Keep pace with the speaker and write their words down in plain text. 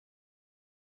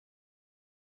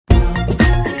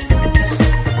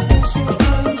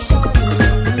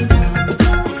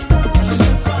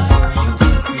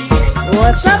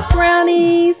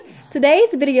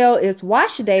Today's video is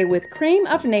wash day with Creme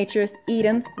of Nature's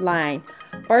Eden line.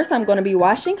 First, I'm going to be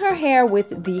washing her hair with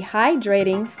the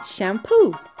hydrating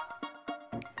shampoo.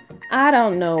 I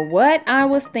don't know what I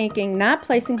was thinking, not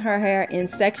placing her hair in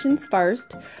sections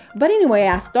first. But anyway,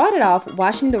 I started off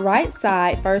washing the right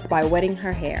side first by wetting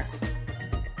her hair.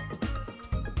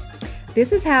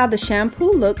 This is how the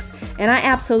shampoo looks, and I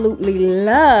absolutely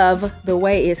love the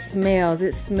way it smells.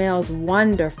 It smells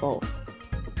wonderful.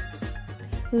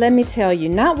 Let me tell you,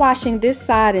 not washing this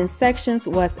side in sections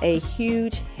was a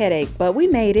huge headache, but we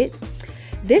made it.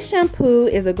 This shampoo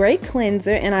is a great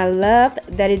cleanser, and I love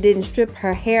that it didn't strip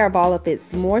her hair of all of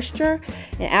its moisture.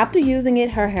 And after using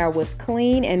it, her hair was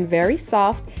clean and very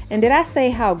soft. And did I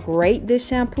say how great this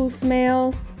shampoo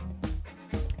smells?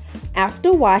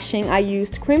 After washing, I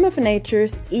used Creme of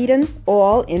Nature's Eden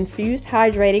Oil Infused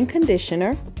Hydrating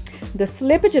Conditioner. The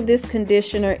slippage of this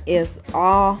conditioner is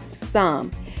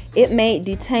awesome. It made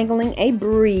detangling a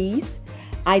breeze.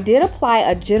 I did apply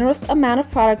a generous amount of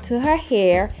product to her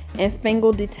hair and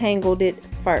finger detangled it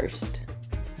first.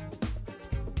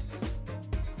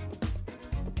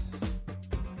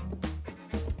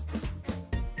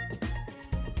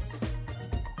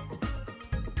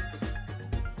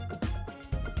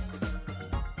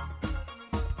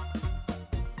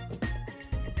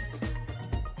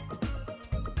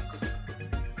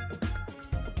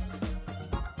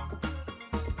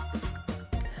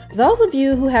 Those of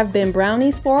you who have been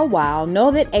brownies for a while know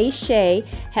that Shay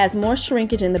has more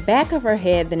shrinkage in the back of her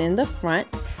head than in the front.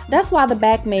 That's why the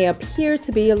back may appear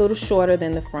to be a little shorter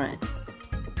than the front.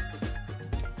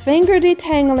 Finger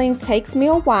detangling takes me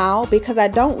a while because I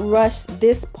don't rush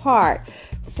this part.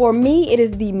 For me, it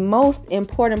is the most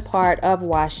important part of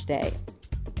wash day.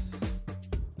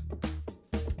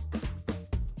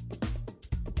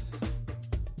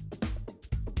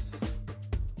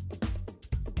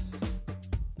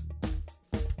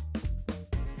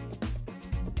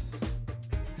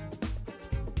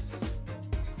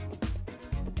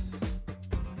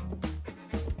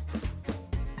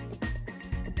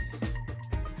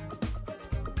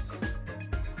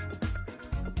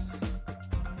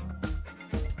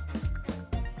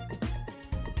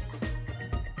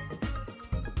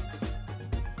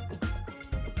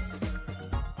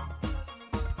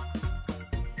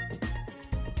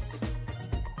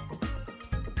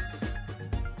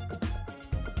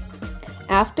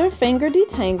 After finger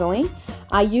detangling,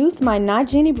 I used my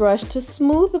Nigini brush to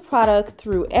smooth the product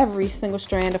through every single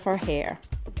strand of her hair.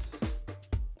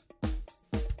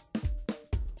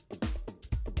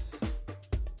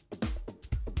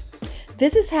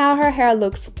 This is how her hair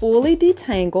looks fully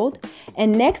detangled,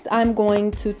 and next I'm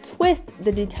going to twist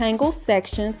the detangled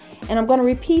sections, and I'm going to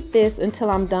repeat this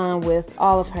until I'm done with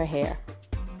all of her hair.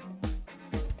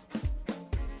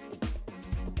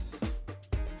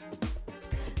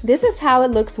 This is how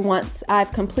it looks once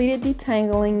I've completed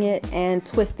detangling it and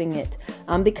twisting it.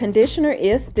 The conditioner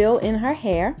is still in her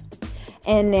hair.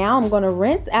 And now I'm going to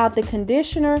rinse out the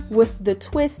conditioner with the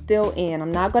twist still in.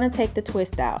 I'm not going to take the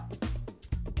twist out.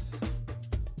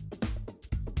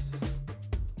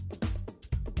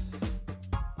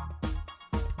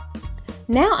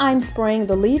 Now I'm spraying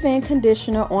the leave-in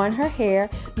conditioner on her hair.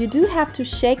 You do have to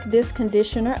shake this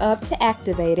conditioner up to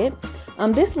activate it.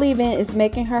 This leave-in is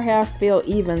making her hair feel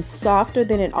even softer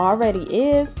than it already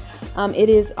is.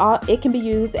 It can be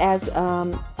used as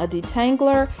a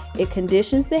detangler. It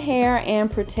conditions the hair and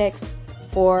protects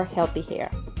for healthy hair.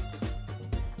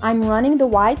 I'm running the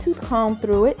wide tooth comb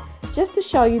through it just to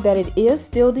show you that it is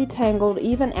still detangled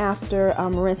even after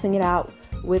rinsing it out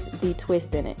with the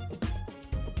twist in it.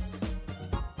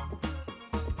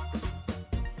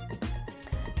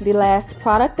 The last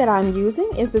product that I'm using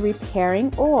is the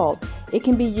repairing oil. It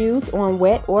can be used on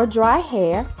wet or dry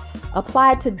hair,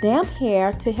 applied to damp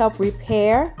hair to help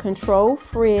repair, control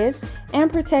frizz,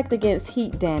 and protect against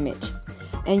heat damage.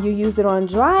 And you use it on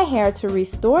dry hair to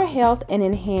restore health and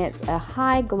enhance a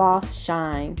high gloss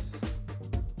shine.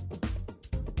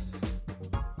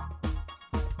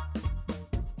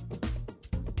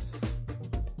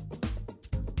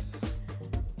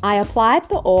 I applied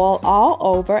the oil all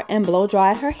over and blow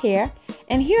dried her hair,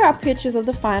 and here are pictures of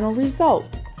the final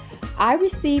result. I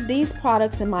received these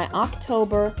products in my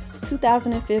October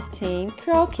 2015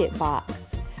 Curl Kit box.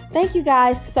 Thank you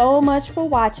guys so much for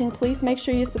watching. Please make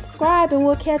sure you subscribe, and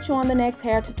we'll catch you on the next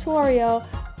hair tutorial.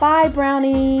 Bye,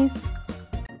 brownies!